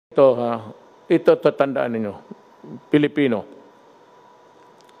Ito tatandaan ninyo, Pilipino.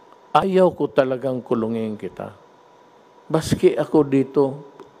 Ayaw ko talagang kulungin kita. Baski ako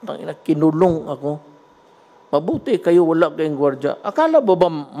dito, kinulong ako. Mabuti kayo, wala kayong gwardya. Akala ba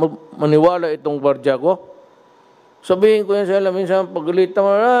maniwala itong gwardya ko? Sabihin ko yan sa alam, minsan paglitan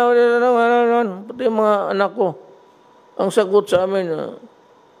mo, pati yung mga anak ko. Ang sagot sa amin,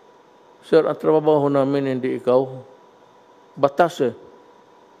 sir, ang trabaho namin, hindi ikaw. Batas eh.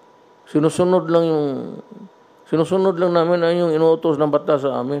 Sinusunod lang namin ay yung inuutos ng batas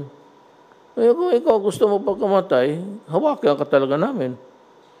sa amin. Eh, kung ikaw gusto mo pagkamatay, hawakan ka talaga namin.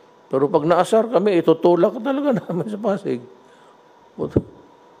 Pero pag naasar kami, itutulak ka talaga namin sa Pasig.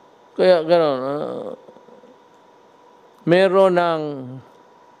 Kaya gano'n, meron ng,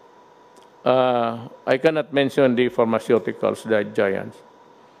 I cannot mention the pharmaceuticals, the giants.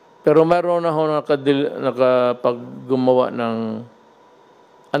 Pero meron na ako nakapaggumawa ng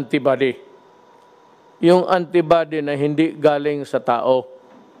antibody. Yung antibody na hindi galing sa tao.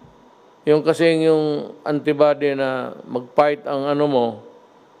 Yung kasing yung antibody na mag-fight ang ano mo,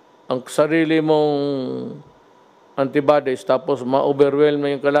 ang sarili mong antibodies, tapos ma-overwhelm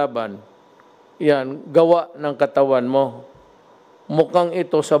yung kalaban, yan, gawa ng katawan mo. Mukhang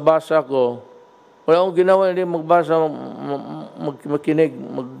ito sa basa ko, wala akong ginawa, hindi magbasa, makinig,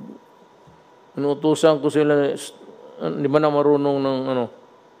 inutusan ko sila, hindi ba na marunong ng ano,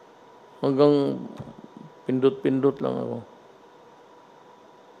 hanggang pindot-pindot lang ako.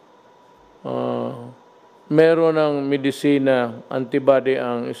 Meron ng medisina, antibody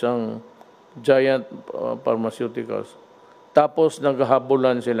ang isang giant pharmaceuticals. Tapos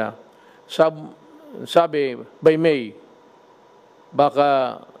naghahabulan sila. Sabi, by May,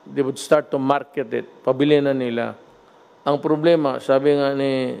 baka they would start to market it. Pabili na nila. Ang problema, sabi nga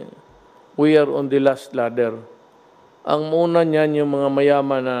ni, we are on the last ladder. Ang muna niyan yung mga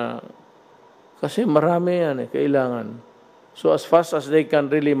mayaman na, kasi marami yan kailangan. So as fast as they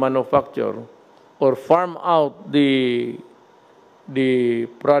can really manufacture or farm out the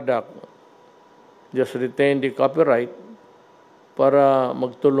product, just retain the copyright para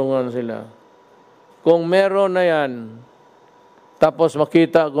magtulungan sila. Kung meron na yan, tapos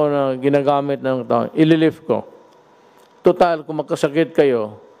makita ko na ginagamit ng tao, ililift ko. Total, kung magkasakit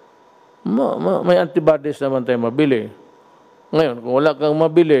kayo, may antibodies naman tayo mabili. Ngayon, kung wala kang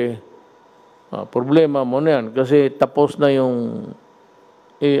mabili, problema mo na yan. Kasi tapos na yung,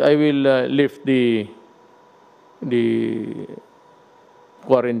 I will lift the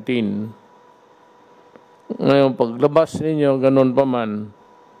quarantine. Ngayon, paglabas ninyo, ganun pa man,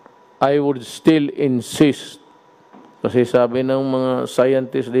 I would still insist. Kasi sabi ng mga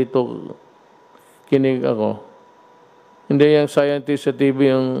scientists dito, kinig ako. Hindi yung scientist sa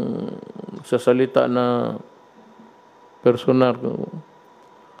TV yung sasalita na personal.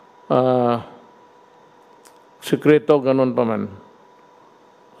 Sekreto, ganun pa man.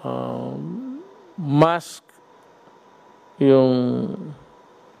 Mask, yung,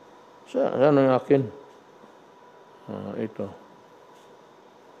 ano yung akin? Ito.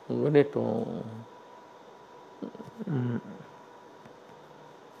 Ganito.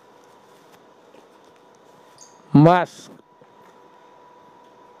 Mask.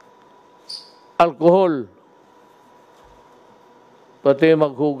 Alcohol. Pati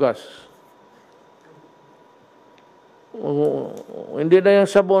maghugas. Hindi na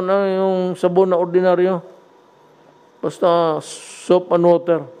yung sabon na ordinaryo. Basta soap and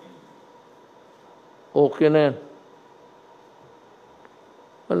water. Okay na yan.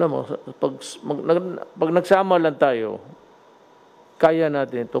 Alam mo, pag nagsama lang tayo, kaya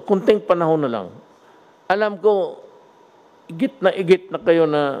natin ito. Kunting panahon na lang. Alam ko, igit na kayo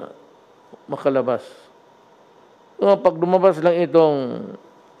na makalabas. Pag lumabas lang itong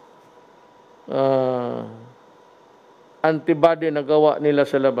antibody na gawa nila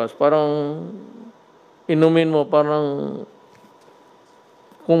sa labas, parang inumin mo, parang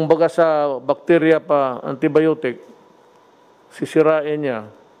kung baga sa bakterya pa, antibiotic, sisirain niya.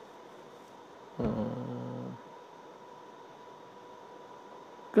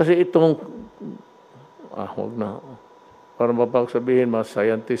 Kasi itong, wag na, para mapagsabihin, mas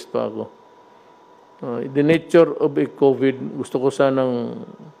scientist pa ako. The nature of a COVID, gusto ko sanang,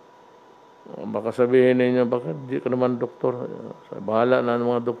 baka sabihin ninyo, bakit di ka naman doktor? Bahala na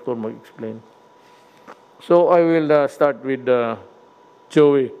ng mga doktor mag-explain. So I will start with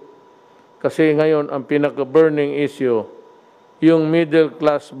Joey. Kasi ngayon, ang pinaka-burning issue, yung middle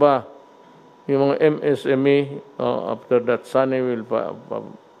class ba, yung mga MSME, after that, Sunny will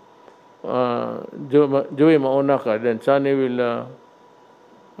Joey, mauna ka, then Sunny will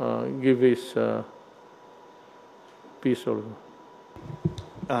give his piece of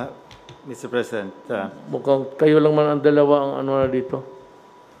Mr. President, Mukhang kayo lang man ang dalawa ang ano na dito.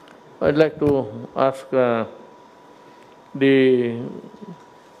 I'd like to ask the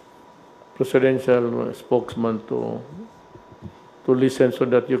presidential spokesman to listen so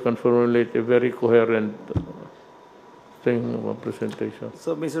that you can formulate a very coherent thing of a presentation.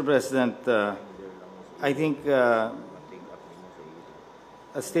 so, Mr. President, I think a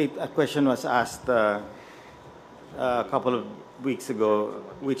question was asked a couple of weeks ago,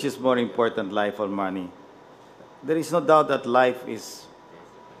 which is more important, life or money? There is no doubt that life is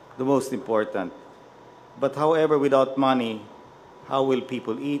the most important. But however, without money, how will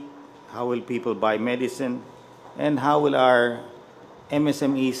people eat? How will people buy medicine? And how will our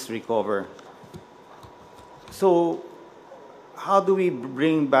MSMEs recover? So, how do we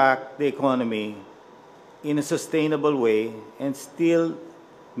bring back the economy in a sustainable way and still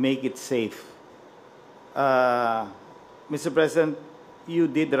make it safe? Mr. President, you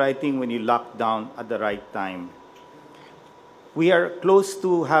did the right thing when you locked down at the right time. We are close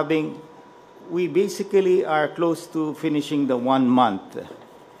to we basically are close to finishing the 1 month.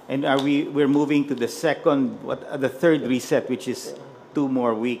 And we're moving to the third reset, which is 2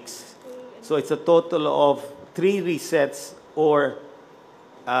 more weeks. So it's a total of 3 resets or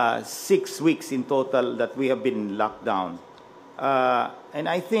 6 weeks in total that we have been locked down. And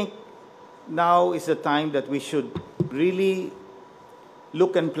I think now is the time that we should really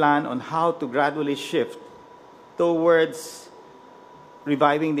look and plan on how to gradually shift towards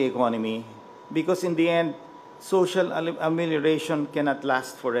reviving the economy, because in the end, social amelioration cannot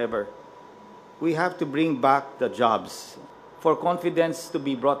last forever. We have to bring back the jobs. For confidence to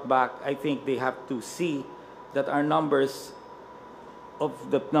be brought back, I think they have to see that our numbers of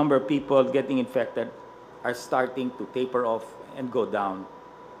the number of people getting infected are starting to taper off and go down.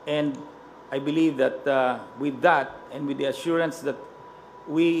 And I believe that with that and with the assurance that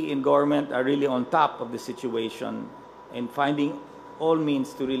we in government are really on top of the situation and finding all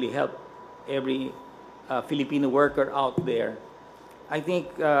means to really help every Filipino worker out there, I think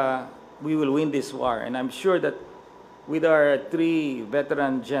we will win this war. And I'm sure that with our 3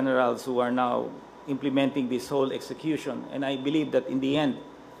 veteran generals who are now implementing this whole execution, and I believe that in the end,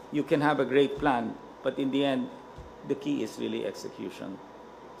 you can have a great plan, but in the end, the key is really execution.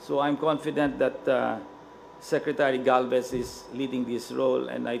 So I'm confident that Secretary Galvez is leading this role,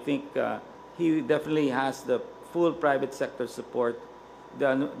 and I think he definitely has the full private sector support.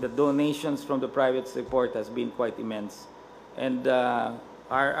 The donations from the private support has been quite immense. And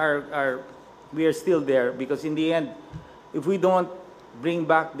we are still there, because in the end, if we don't bring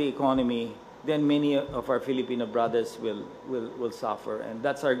back the economy, then many of our Filipino brothers will suffer. And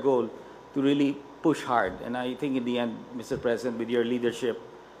that's our goal, to really push hard. And I think in the end, Mr. President, with your leadership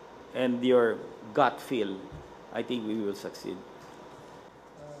and your gut feel, I think we will succeed.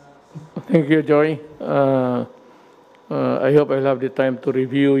 Thank you, Joy. I hope I'll have the time to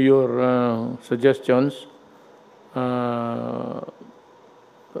review your suggestions,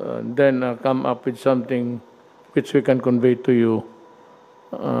 then come up with something which we can convey to you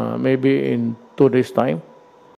maybe in 2 days' time.